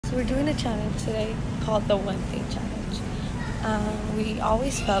So we're doing a challenge today called the One Thing Challenge. We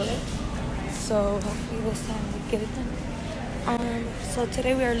always fail it, so hopefully this time we get it done. So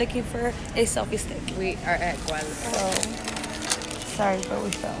today we are looking for a selfie stick. We are at Guadalupe. So sorry, but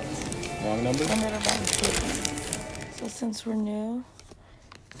we failed. Wrong number? Ended up buying 2 things. So since we're new,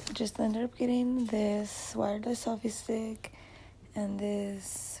 we just ended up getting this wireless selfie stick and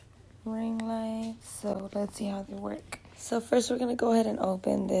this ring light. So let's see how they work. So first we're going to go ahead and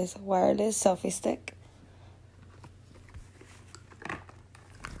open this wireless selfie stick.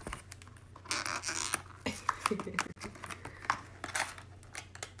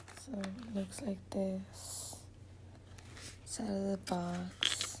 So it looks like this. It's out of the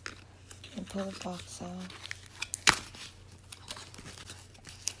box. And pull the box out.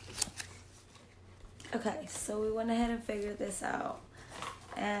 Okay, so we went ahead and figured this out.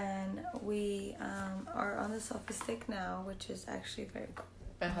 And we are on the selfie stick now, which is actually very cool.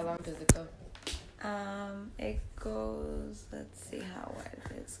 And how long does it go? It goes, let's see how wide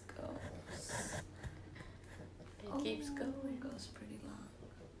this goes. It keeps going. It goes pretty long.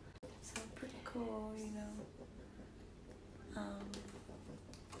 So pretty cool, you know.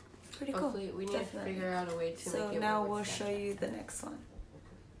 Pretty cool. Hopefully, we need Definitely. to figure out a way to make it. So now we'll show you the next one.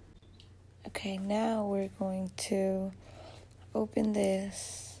 Okay, now we're going to open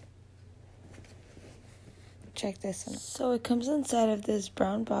this. Check this one. So it comes inside of this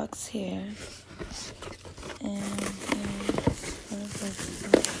brown box here. And what is this?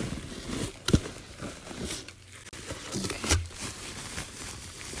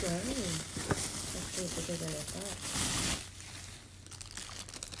 Okay. Actually bigger than I thought.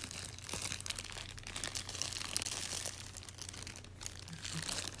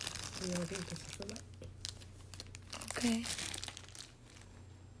 Okay.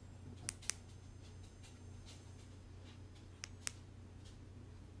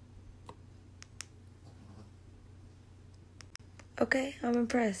 Okay, I'm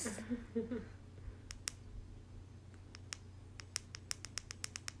impressed.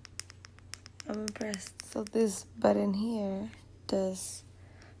 I'm impressed. So this button here does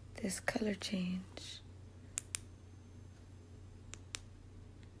this color change.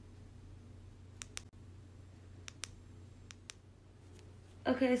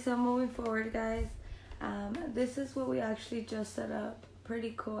 Okay, so moving forward, guys, this is what we actually just set up.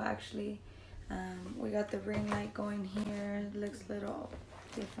 Pretty cool, actually. We got the ring light going here. It looks a little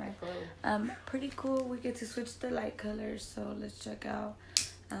different. Pretty cool. We get to switch the light colors, so let's check out.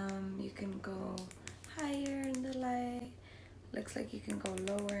 You can go higher in the light. Looks like you can go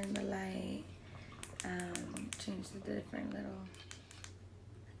lower in the light. Change the different little.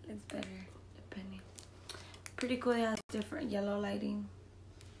 Looks better depending. Pretty cool. It has different yellow lighting.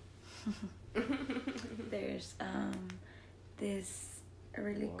 There's this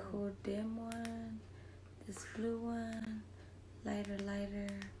really cool dim one, this blue one, lighter,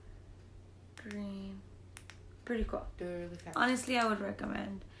 green. Pretty cool. Honestly, I would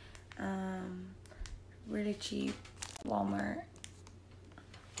recommend. Really cheap. Walmart.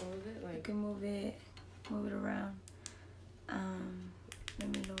 What was it like? You can move it around. Let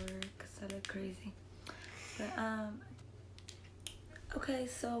me lower it because I look crazy. But okay,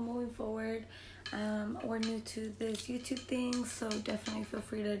 so moving forward, we're new to this YouTube thing, so definitely feel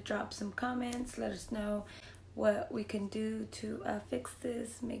free to drop some comments. Let us know what we can do to fix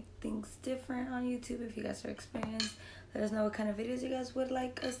this, make things different on YouTube. If you guys are experienced, let us know what kind of videos you guys would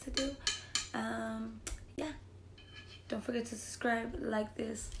like us to do. Yeah, don't forget to subscribe, like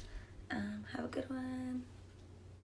this. Have a good one.